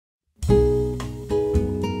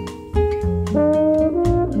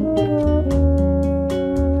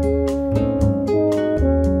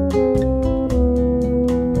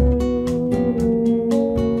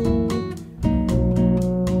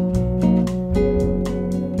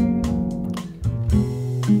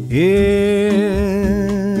in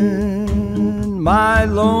my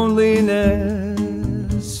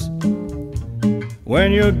loneliness.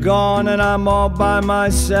 When you're gone and I'm all by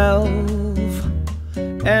myself,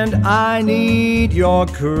 and I need your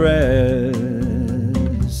caress,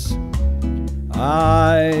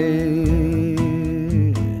 I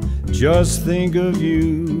just think of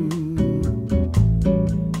you,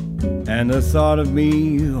 and the thought of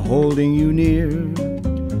me holding you near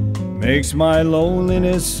makes my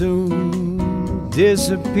loneliness soon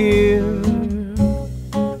disappear.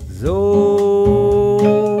 Though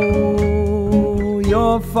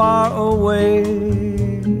you're far away,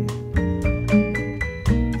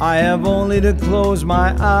 I have only to close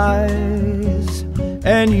my eyes,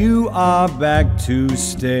 and you are back to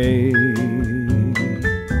stay.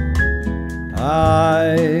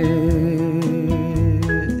 I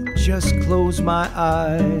just close my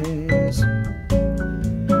eyes,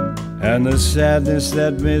 and the sadness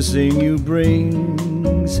that missing you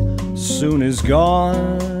brings soon is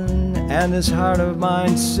gone, and this heart of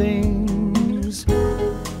mine sings.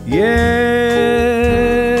 Yes,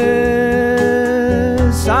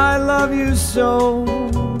 I love you so,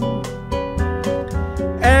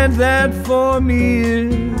 and that for me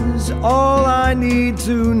is all I need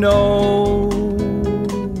to know.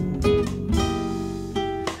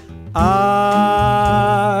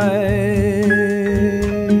 I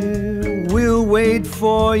will wait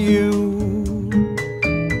for you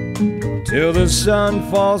till the sun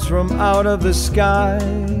falls from out of the sky.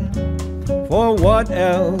 For what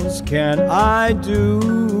else can I do?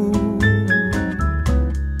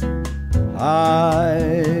 I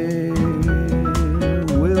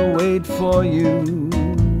will wait for you,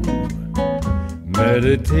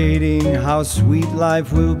 meditating how sweet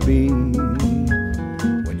life will be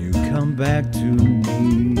when you come back to me.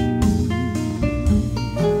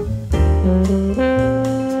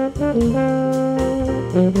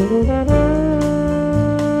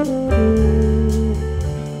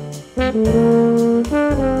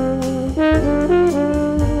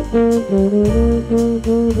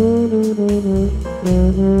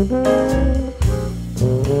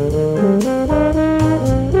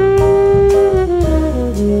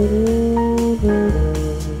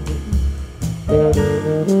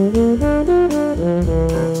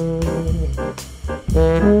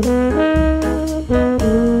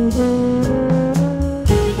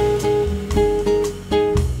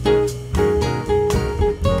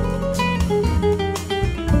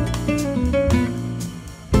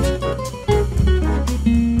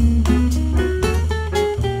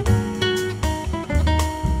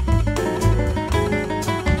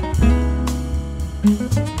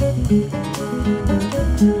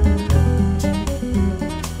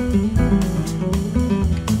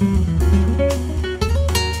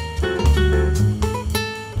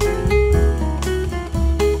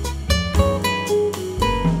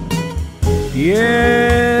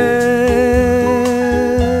 Yes,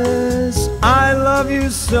 I love you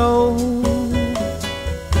so,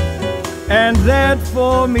 and that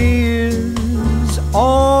for me is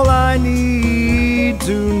all I need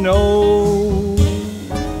to know.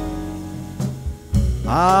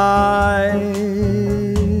 I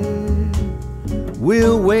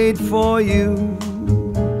will wait for you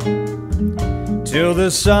till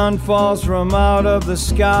the sun falls from out of the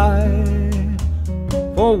sky.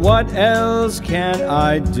 For what else can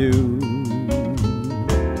I do?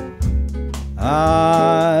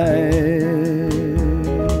 I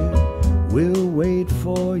will wait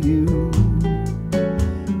for you,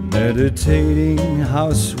 meditating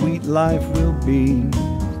how sweet life will be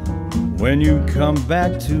when you come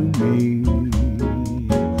back to me.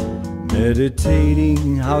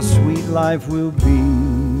 Meditating how sweet life will be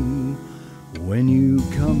when you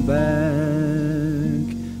come back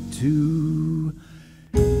to me.